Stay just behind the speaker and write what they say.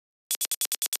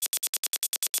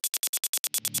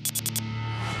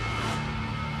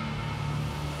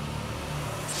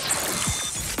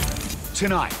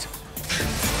Tonight,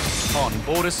 on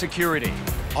Border Security,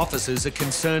 officers are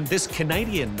concerned this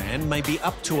Canadian man may be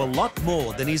up to a lot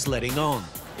more than he's letting on.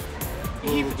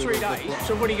 You're here for 3 days,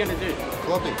 so what are you going to do?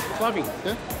 Clubbing. Clubbing?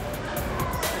 Yeah.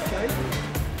 Okay.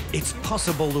 It's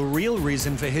possible the real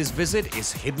reason for his visit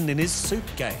is hidden in his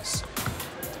suitcase.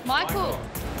 Michael.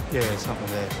 Yeah,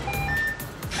 something there.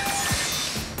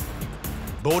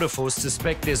 Border Force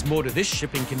suspect there's more to this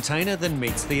shipping container than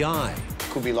meets the eye.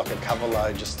 Could be like a cover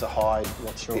load just to hide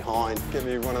what's behind. Get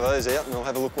me one of those out and I'll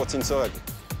have a look what's inside.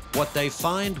 What they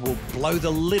find will blow the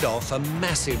lid off a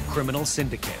massive criminal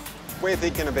syndicate. We're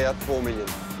thinking about 4 million.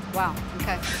 Wow,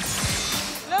 okay.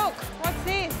 Look, what's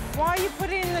this? Why are you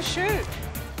putting it in the chute?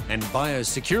 And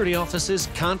biosecurity officers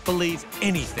can't believe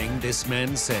anything this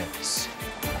man says.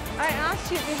 I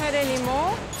asked you if you had any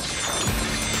more.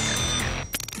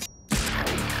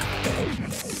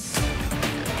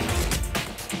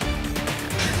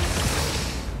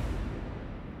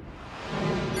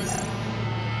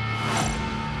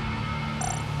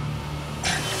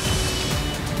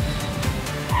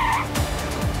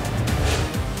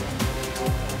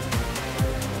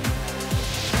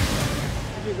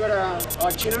 Have you got an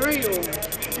itinerary or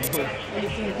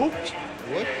anything booked?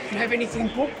 What? Do you have anything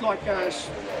booked, like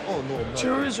Oh, no.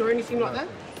 tours or anything like that?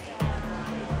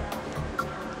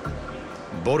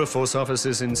 Border Force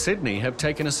officers in Sydney have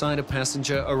taken aside a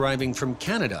passenger arriving from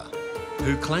Canada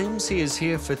who claims he is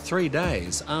here for 3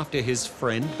 days after his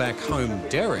friend back home,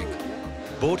 Derek,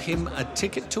 bought him a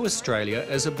ticket to Australia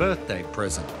as a birthday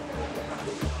present.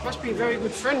 Must be a very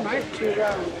good friend, mate,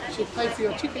 to pay for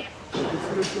your ticket. I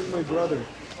consider him my brother.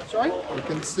 Sorry? I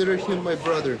consider him my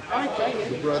brother. Okay,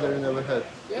 The brother I never had.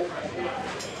 yeah.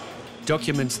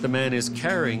 Documents the man is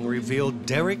carrying reveal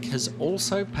Derek has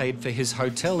also paid for his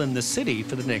hotel in the city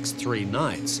for the next 3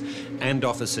 nights. And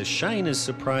Officer Shane is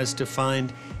surprised to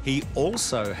find he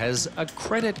also has a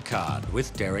credit card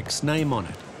with Derek's name on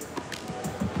it.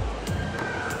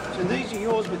 So these are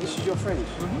yours, but this is your friend's?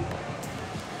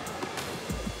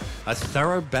 A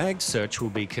thorough bag search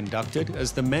will be conducted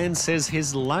as the man says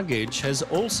his luggage has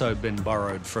also been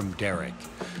borrowed from Derek.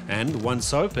 And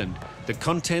once opened, the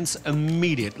contents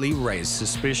immediately raise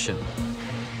suspicion.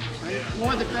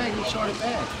 Why the bag inside a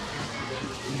bag?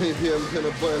 Maybe I'm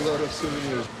gonna buy a lot of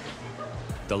souvenirs.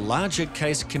 The larger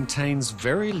case contains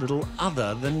very little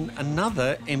other than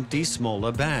another empty,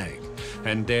 smaller bag.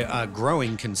 And there are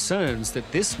growing concerns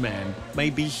that this man may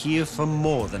be here for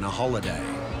more than a holiday.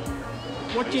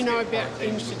 What do you know about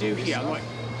things to do here?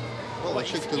 Well, I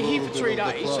checked a you're little here for bit 3 of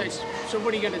the days, clubs. so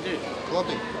what are you going to do?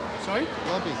 Clubbing. Sorry?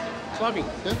 Clubbing. Clubbing?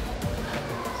 Yeah.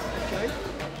 Okay.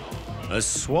 A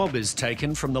swab is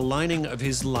taken from the lining of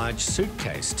his large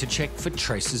suitcase to check for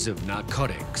traces of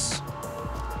narcotics.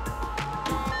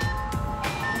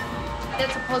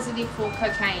 That's a positive for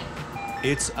cocaine.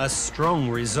 It's a strong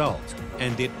result,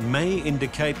 and it may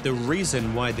indicate the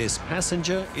reason why this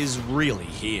passenger is really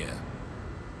here.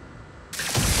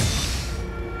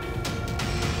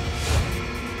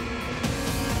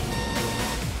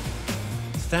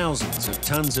 Thousands of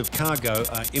tons of cargo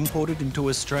are imported into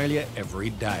Australia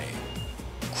every day.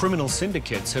 Criminal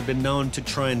syndicates have been known to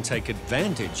try and take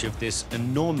advantage of this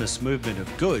enormous movement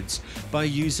of goods by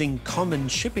using common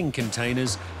shipping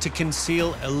containers to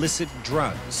conceal illicit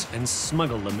drugs and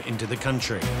smuggle them into the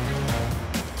country.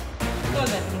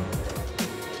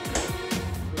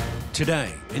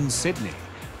 Today, in Sydney,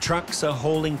 trucks are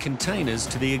hauling containers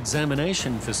to the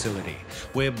examination facility,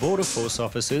 where Border Force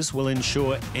officers will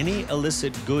ensure any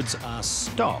illicit goods are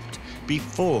stopped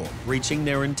before reaching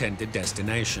their intended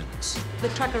destinations. The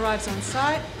truck arrives on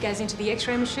site, goes into the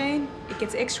X-ray machine, it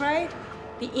gets X-rayed,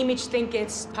 the image then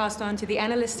gets passed on to the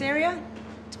analyst area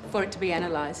for it to be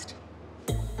analysed.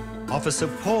 Officer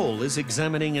Paul is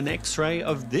examining an X-ray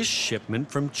of this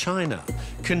shipment from China.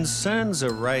 Concerns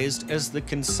are raised as the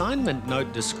consignment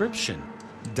note description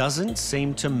doesn't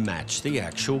seem to match the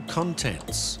actual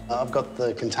contents. I've got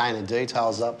the container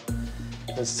details up.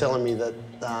 It's telling me that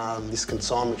this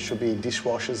consignment should be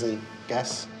dishwashers and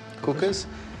gas cookers.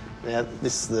 Now,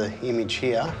 this is the image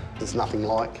here. There's nothing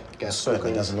like gas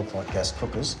Certainly cookers. doesn't look like gas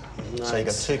cookers. No, So you've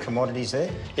got 2 commodities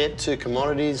there? Yeah, 2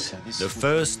 commodities. The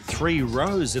first 3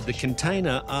 rows of the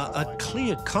container are a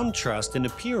clear contrast in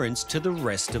appearance to the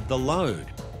rest of the load.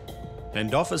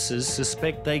 And officers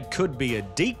suspect they could be a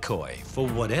decoy for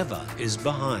whatever is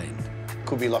behind.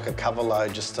 Could be like a cover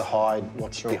load just to hide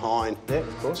what's behind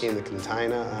of course. in the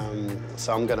container.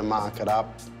 So I'm going to mark it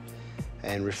up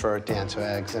and refer it down to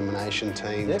our examination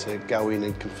team to go in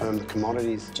and confirm the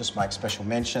commodities. Just make special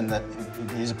mention that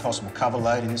it is a possible cover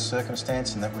load in this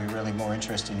circumstance and that we're really more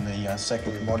interested in the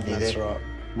second commodity there. That's right.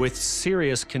 With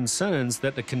serious concerns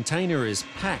that the container is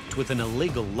packed with an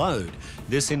illegal load,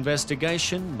 this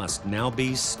investigation must now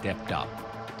be stepped up.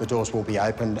 The doors will be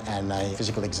opened and a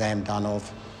physical exam done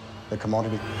of the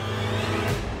commodity.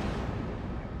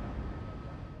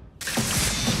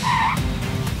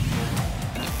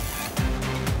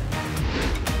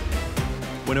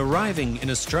 When arriving in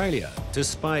Australia,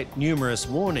 despite numerous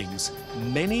warnings,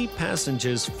 many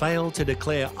passengers fail to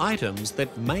declare items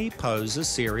that may pose a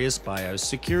serious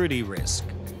biosecurity risk.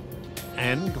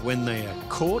 And when they are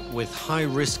caught with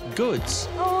high-risk goods,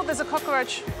 Oh, there's a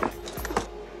cockroach.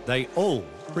 they all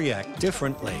react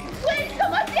differently.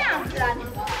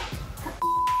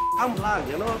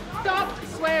 Stop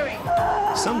swearing.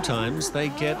 Sometimes they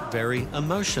get very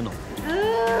emotional.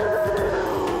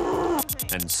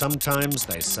 And sometimes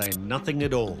they say nothing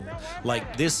at all,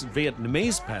 like this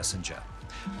Vietnamese passenger.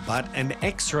 But an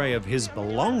X-ray of his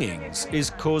belongings is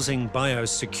causing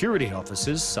biosecurity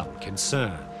officers some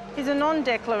concern. He's a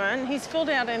non-declarant. He's filled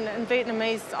out an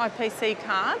Vietnamese IPC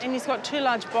card and he's got 2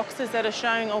 large boxes that are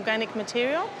showing organic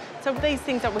material. So these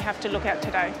things that we have to look at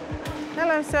today.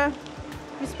 Hello, sir.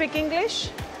 You speak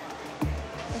English?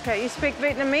 Okay, you speak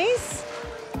Vietnamese?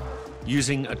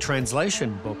 Using a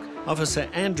translation book, Officer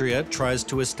Andrea tries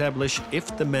to establish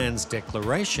if the man's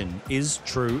declaration is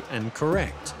true and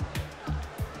correct.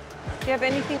 Do you have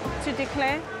anything to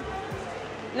declare?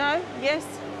 No? Yes?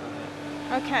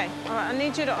 Okay, all right, I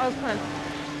need you to open.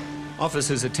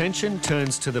 Officers' attention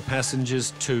turns to the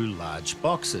passenger's 2 large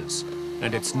boxes,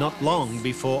 and it's not long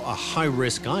before a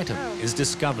high-risk item is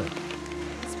discovered.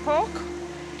 It's pork.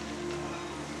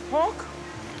 Pork.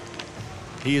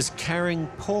 He is carrying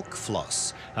pork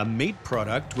floss, a meat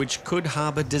product which could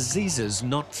harbour diseases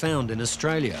not found in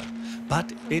Australia.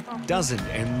 But it doesn't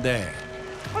end there.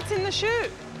 What's in the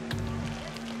chute?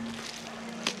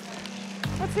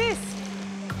 What's this?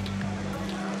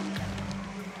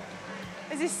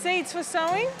 Is this seeds for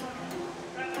sowing?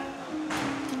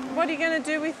 What are you going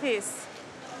to do with this?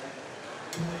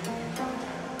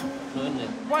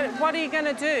 What are you going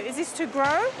to do? Is this to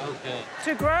grow? Okay.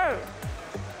 To grow.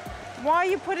 Why are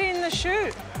you putting it in the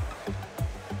chute?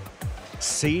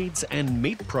 Seeds and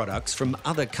meat products from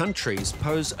other countries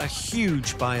pose a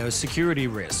huge biosecurity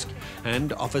risk,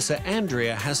 and Officer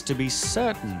Andrea has to be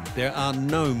certain there are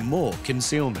no more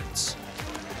concealments.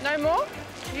 No more?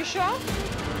 You sure?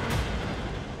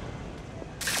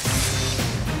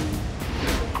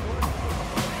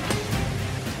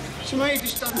 To me,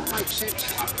 this doesn't make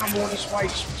sense. I've come all this way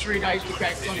for 3 days to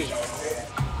get money.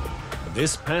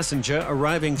 This passenger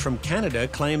arriving from Canada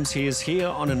claims he is here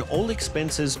on an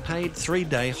all-expenses-paid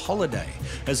 3-day holiday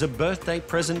as a birthday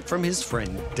present from his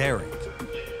friend Derek.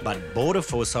 But Border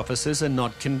Force officers are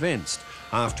not convinced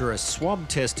after a swab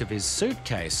test of his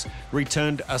suitcase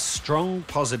returned a strong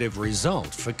positive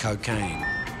result for cocaine.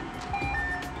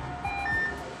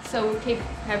 So we'll keep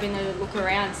having a look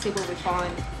around, see what we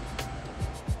find.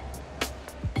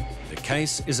 The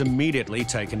case is immediately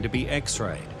taken to be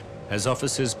X-rayed as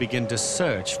officers begin to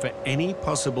search for any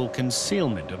possible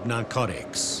concealment of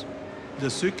narcotics. The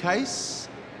suitcase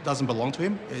doesn't belong to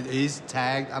him. It is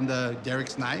tagged under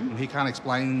Derek's name. He can't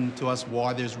explain to us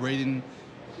why there's reading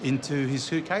into his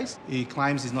suitcase. He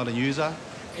claims he's not a user.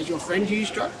 Has your friend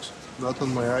used drugs? Not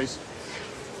on my eyes.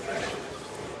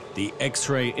 The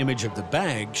X-ray image of the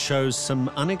bag shows some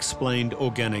unexplained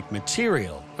organic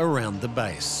material around the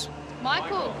base.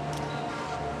 Michael.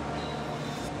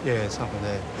 Yeah, something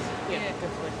there. Yeah,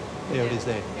 definitely. Yeah, it is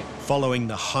there. Following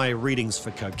the high readings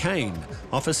for cocaine,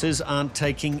 officers aren't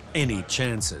taking any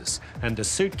chances, and the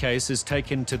suitcase is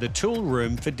taken to the tool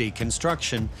room for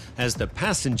deconstruction as the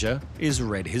passenger is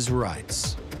read his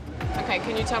rights. Okay,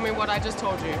 can you tell me what I just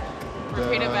told you?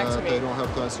 Repeat it back to me. I don't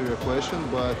have to answer your question,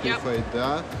 but if I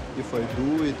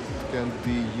do, it can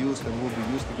be used and will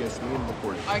be used against me in the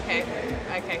court. Okay,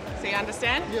 okay. So you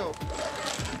understand? Yeah.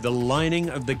 The lining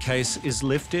of the case is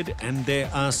lifted and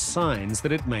there are signs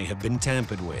that it may have been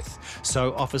tampered with.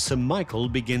 So Officer Michael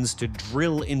begins to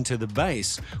drill into the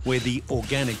base where the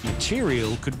organic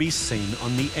material could be seen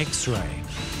on the X-ray.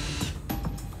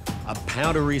 A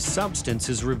powdery substance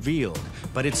is revealed,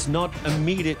 but it's not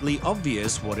immediately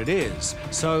obvious what it is.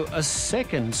 So a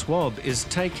second swab is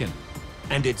taken,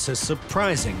 and it's a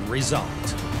surprising result.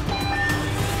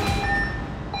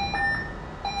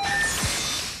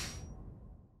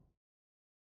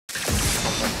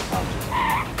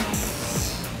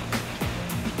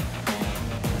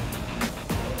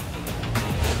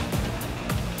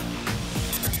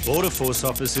 Border Force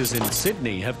officers in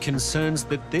Sydney have concerns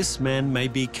that this man may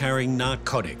be carrying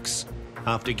narcotics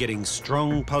after getting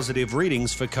strong positive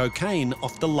readings for cocaine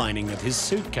off the lining of his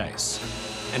suitcase.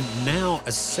 And now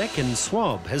a second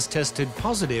swab has tested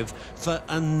positive for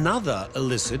another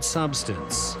illicit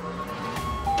substance.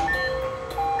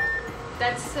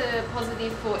 That's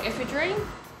positive for ephedrine.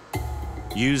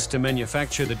 Used to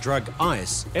manufacture the drug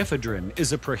ice, ephedrine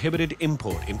is a prohibited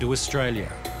import into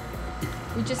Australia.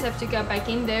 We just have to go back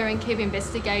in there and keep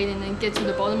investigating and get to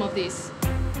the bottom of this.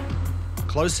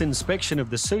 Close inspection of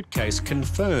the suitcase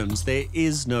confirms there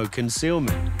is no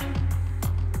concealment.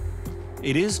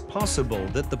 It is possible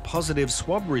that the positive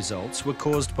swab results were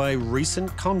caused by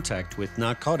recent contact with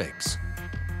narcotics.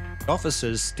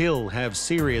 Officers still have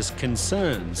serious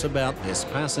concerns about this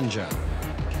passenger.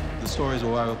 The story's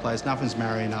all over the place. Nothing's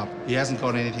marrying up. He hasn't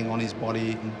got anything on his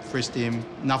body. Frisked him.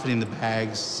 Nothing in the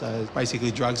bags. So basically,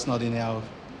 drugs not in our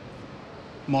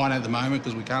mind at the moment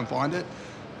because we can't find it.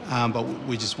 But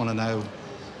we just want to know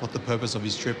what the purpose of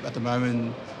his trip at the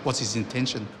moment. What's his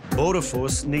intention? Border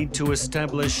Force need to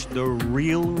establish the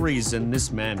real reason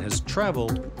this man has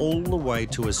travelled all the way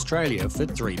to Australia for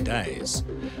 3 days.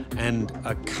 And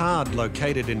a card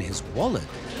located in his wallet,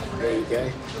 There you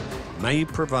go. may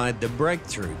provide the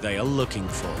breakthrough they are looking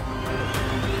for.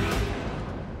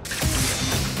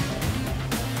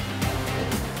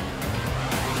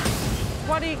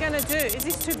 What are you going to do? Is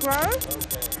this to grow?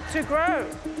 To grow.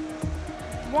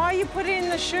 Why you put it in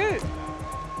the chute?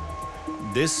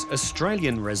 This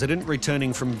Australian resident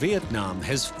returning from Vietnam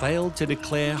has failed to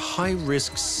declare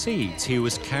high-risk seeds he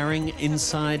was carrying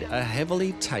inside a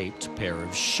heavily taped pair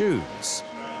of shoes.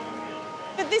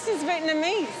 But this is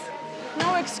Vietnamese.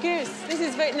 No excuse. This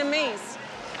is Vietnamese.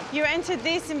 You entered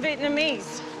this in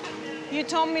Vietnamese. You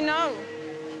told me no.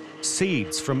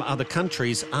 Seeds from other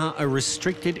countries are a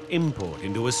restricted import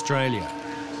into Australia.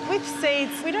 With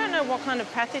seeds, we don't know what kind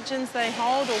of pathogens they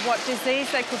hold or what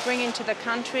disease they could bring into the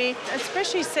country.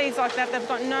 Especially seeds like that, they've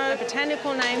got no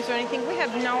botanical names or anything. We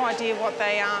have no idea what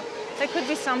they are. They could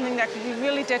be something that could be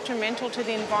really detrimental to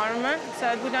the environment,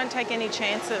 so we don't take any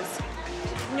chances.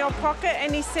 In your pocket,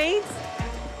 any seeds?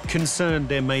 Concerned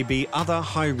there may be other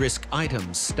high-risk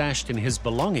items stashed in his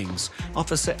belongings,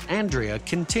 Officer Andrea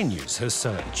continues her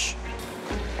search.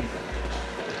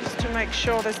 Just to make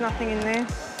sure there's nothing in there.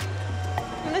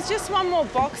 And there's just one more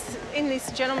box in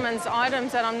this gentleman's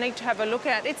items that I need to have a look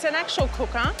at. It's an actual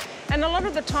cooker, and a lot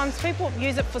of the times people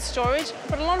use it for storage,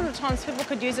 but a lot of the times people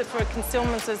could use it for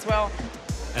concealments as well.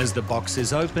 As the box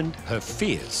is opened, her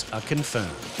fears are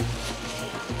confirmed.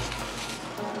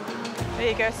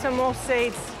 There you go, some more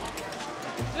seeds.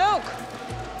 Look,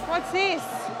 what's this?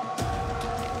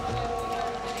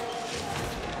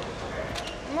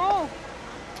 More.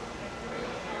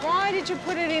 Why did you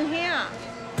put it in here?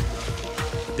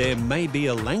 There may be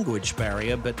a language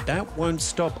barrier, but that won't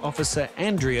stop Officer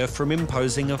Andrea from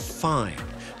imposing a fine,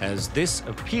 as this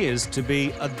appears to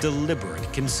be a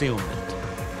deliberate concealment.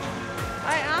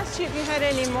 I asked you if you had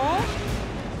any more.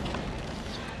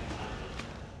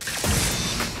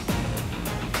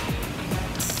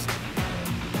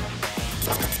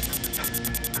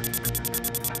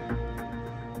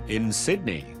 In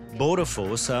Sydney, Border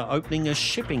Force are opening a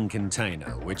shipping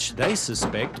container which they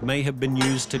suspect may have been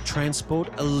used to transport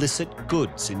illicit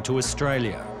goods into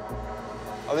Australia.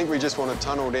 I think we just want to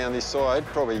tunnel down this side.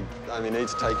 Probably only need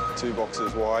to take 2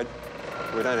 boxes wide.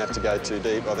 We don't have to go too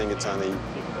deep. I think it's only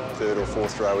 3rd or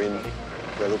 4th row in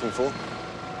we're looking for.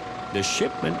 The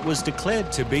shipment was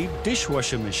declared to be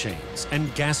dishwasher machines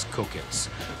and gas cookers,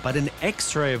 but an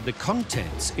X-ray of the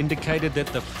contents indicated that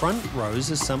the front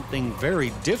rows are something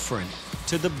very different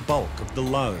to the bulk of the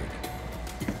load.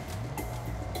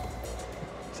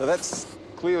 So that's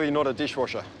clearly not a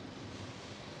dishwasher.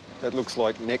 That looks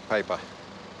like neck paper.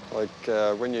 Like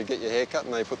when you get your hair cut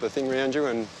and they put the thing around you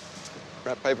and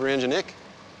wrap paper around your neck.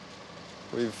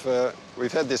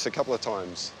 We've had this a couple of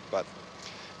times, but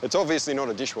it's obviously not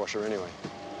a dishwasher anyway.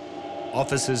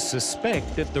 Officers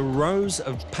suspect that the rows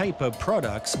of paper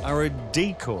products are a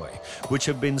decoy, which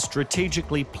have been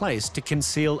strategically placed to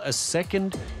conceal a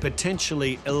second,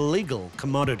 potentially illegal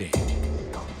commodity.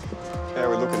 How are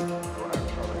we looking?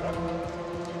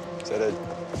 Is that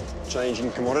a change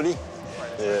in commodity?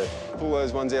 Yeah. Pull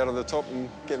those ones out of the top and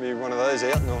get me one of those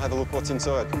out and I'll have a look what's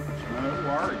inside. No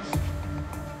worries.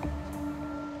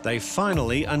 They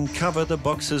finally uncover the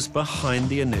boxes behind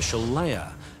the initial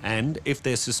layer. And if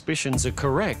their suspicions are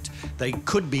correct, they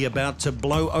could be about to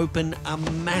blow open a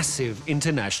massive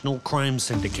international crime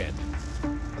syndicate.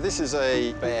 This is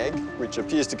a bag which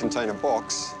appears to contain a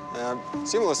box.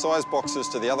 Similar size boxes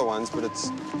to the other ones, but it's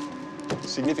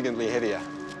significantly heavier.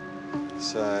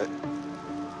 So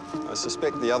I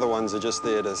suspect the other ones are just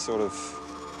there to sort of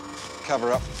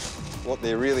cover up what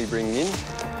they're really bringing in.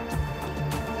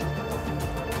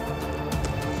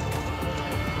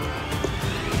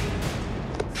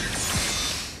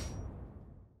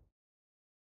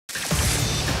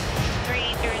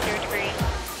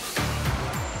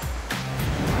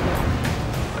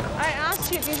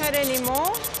 see if you had any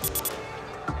more.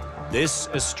 This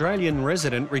Australian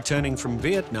resident returning from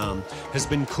Vietnam has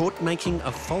been caught making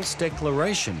a false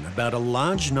declaration about a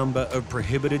large number of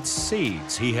prohibited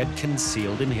seeds he had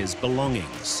concealed in his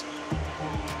belongings.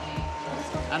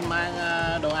 Anh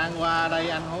mang đồ ăn qua đây,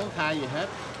 anh không có khai gì hết.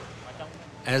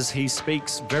 As he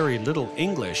speaks very little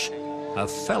English, a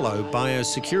fellow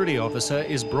biosecurity officer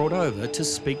is brought over to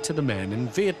speak to the man in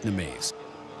Vietnamese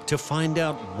to find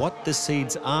out what the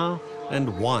seeds are and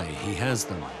why he has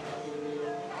them.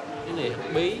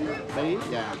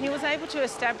 He was able to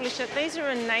establish that these are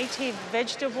a native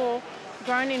vegetable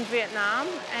grown in Vietnam,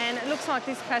 and it looks like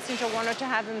this passenger wanted to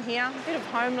have them here. A bit of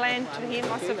homeland to him,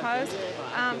 I suppose.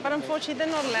 But unfortunately,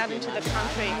 they're not allowed into the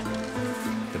country.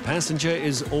 The passenger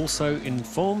is also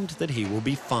informed that he will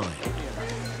be fined.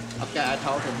 Okay, I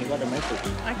told him he got a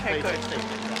message. Okay, good.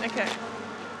 Okay.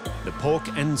 The pork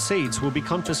and seeds will be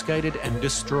confiscated and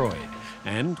destroyed.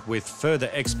 And with further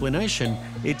explanation,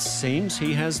 it seems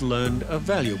he has learned a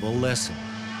valuable lesson.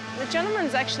 The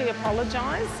gentleman's actually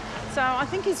apologised, so I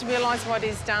think he's realised what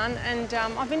he's done, and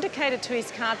I've indicated to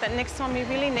his card that next time he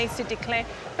really needs to declare,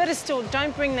 better still,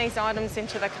 don't bring these items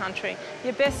into the country.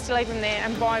 You're best to leave them there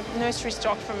and buy nursery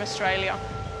stock from Australia.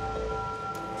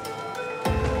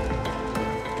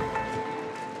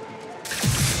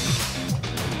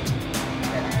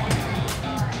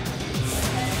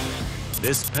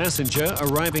 This passenger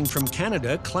arriving from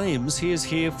Canada claims he is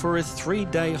here for a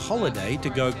 3-day holiday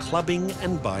to go clubbing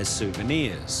and buy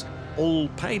souvenirs, all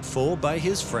paid for by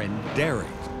his friend Derek.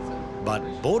 But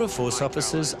Border Force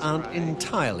officers aren't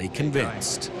entirely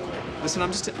convinced. Listen,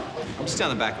 I'm just down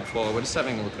the back and forward. We're just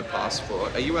having a look at a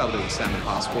passport. Are you able to examine the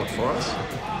passport for us?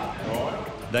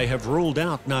 They have ruled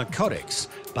out narcotics,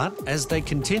 but as they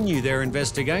continue their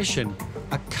investigation,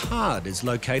 a card is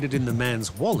located in the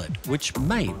man's wallet, which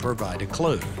may provide a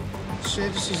clue.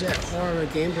 Services at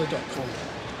horrorgambler.com.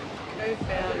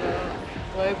 Co-founder,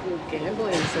 Global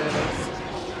Gambling Service.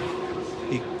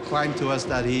 He claimed to us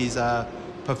that he's a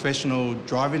professional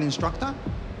driving instructor,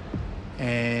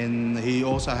 and he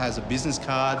also has a business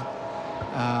card,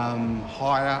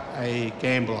 hire a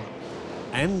gambler.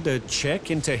 And a check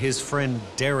into his friend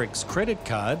Derek's credit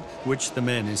card, which the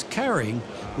man is carrying,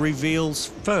 reveals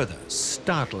further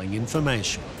startling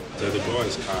information. So the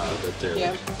guy's card that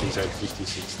Derek, he's had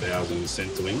 56,000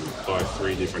 sent to him by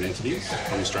 3 different entities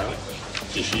from Australia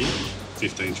this year.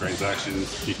 15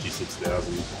 transactions,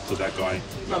 56,000 to that guy.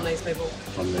 From these people?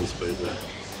 From these people.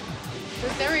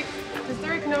 Does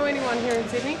Derek know anyone here in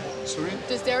Sydney? Sorry?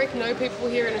 Does Derek know people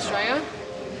here in Australia?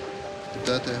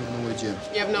 That I have no idea.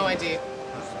 You have no idea?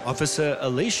 Officer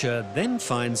Alicia then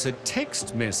finds a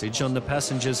text message on the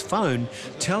passenger's phone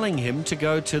telling him to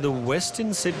go to the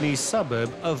Western Sydney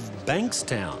suburb of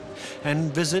Bankstown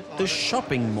and visit the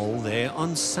shopping mall there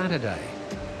on Saturday.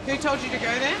 Who told you to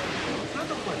go there?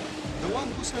 The one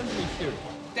who sent me here.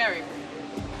 Derek.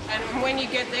 And when you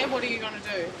get there, what are you going to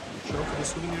do? Shop for the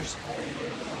souvenirs.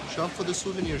 Shop for the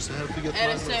souvenirs. I have to get At a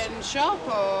marbles. certain shop,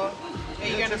 or are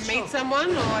you going to meet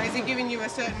someone, or is he giving you a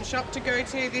certain shop to go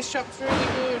to? This shop's really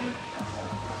good.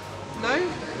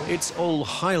 No? It's all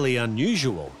highly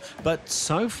unusual, but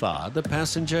so far the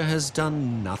passenger has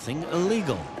done nothing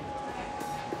illegal.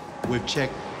 We've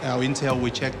checked our intel, we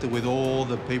checked it with all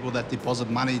the people that deposit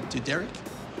money to Derek.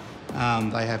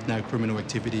 They have no criminal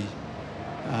activity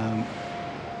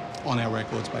on our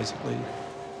records, basically.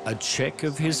 A check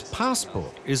of his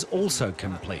passport is also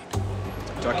complete.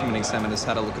 Document examiner's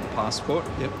had a look at the passport.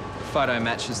 Yep. The photo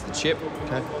matches the chip.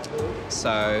 Okay.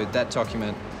 So that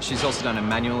document, she's also done a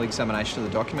manual examination of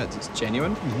the document. It's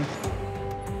genuine.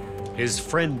 His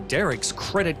friend Derek's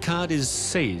credit card is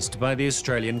seized by the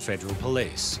Australian Federal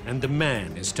Police, and the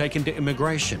man is taken to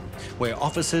immigration, where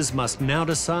officers must now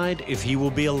decide if he will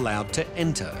be allowed to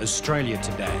enter Australia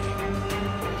today.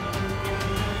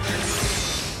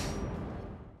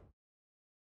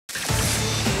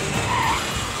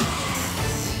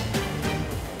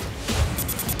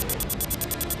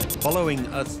 Following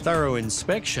a thorough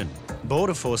inspection,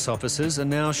 Border Force officers are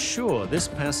now sure this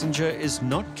passenger is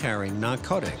not carrying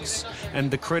narcotics,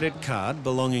 and the credit card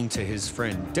belonging to his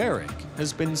friend Derek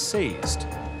has been seized.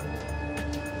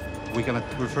 We're going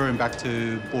to refer him back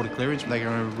to border clearance. They're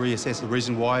going to reassess the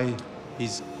reason why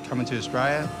he's coming to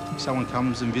Australia. If someone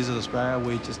comes and visits Australia,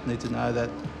 we just need to know that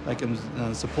they can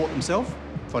support themselves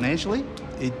financially.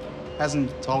 He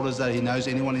hasn't told us that he knows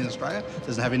anyone in Australia,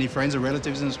 doesn't have any friends or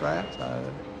relatives in Australia,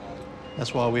 so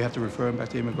that's why we have to refer him back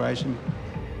to immigration.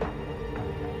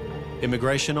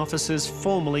 Immigration officers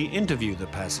formally interview the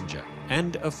passenger,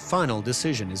 and a final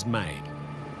decision is made.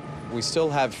 We still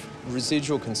have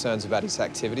residual concerns about his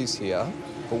activities here,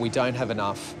 but we don't have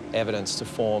enough evidence to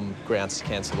form grounds to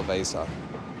cancel the visa.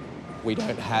 We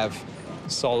don't have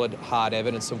solid, hard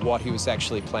evidence of what he was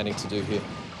actually planning to do here.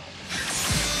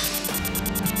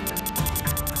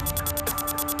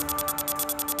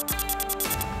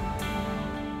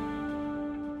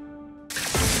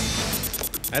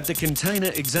 At the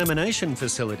container examination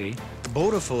facility,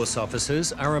 Border Force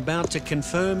officers are about to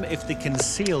confirm if the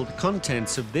concealed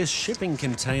contents of this shipping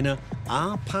container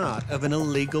are part of an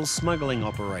illegal smuggling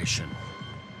operation.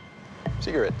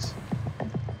 Cigarettes.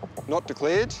 Not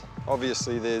declared.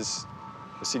 Obviously, there's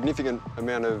a significant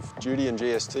amount of duty and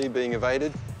GST being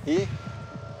evaded here.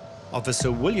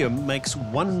 Officer William makes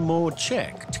one more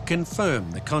check to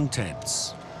confirm the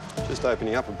contents. Just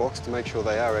opening up a box to make sure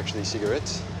they are actually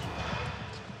cigarettes.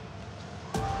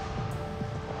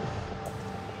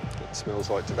 It smells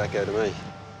like tobacco to me.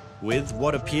 With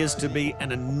what appears to be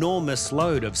an enormous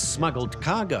load of smuggled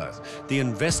cargo, the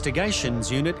investigations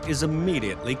unit is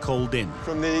immediately called in.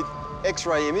 From the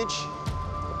X-ray image,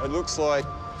 it looks like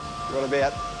we've got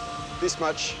about this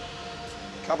much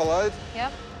cover load.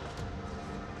 Yep.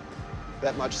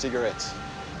 That much cigarettes.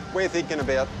 We're thinking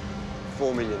about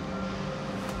 4 million.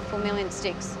 4 million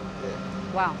sticks.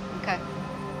 Yeah. Wow, okay.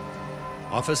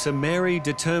 Officer Mary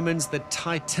determines the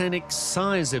titanic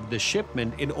size of the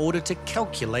shipment in order to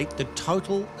calculate the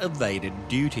total evaded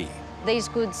duty. These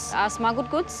goods are smuggled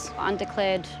goods,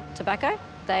 undeclared tobacco.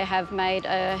 They have made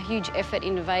a huge effort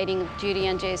in evading duty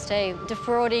and GST,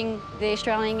 defrauding the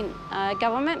Australian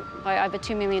government by over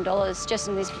 $2 million just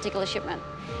in this particular shipment.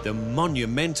 The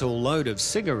monumental load of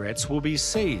cigarettes will be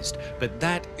seized, but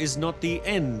that is not the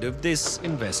end of this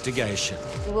investigation.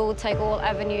 We will take all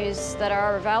avenues that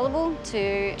are available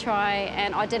to try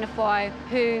and identify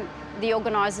who the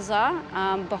organisers are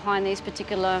behind these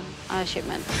particular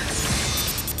shipments.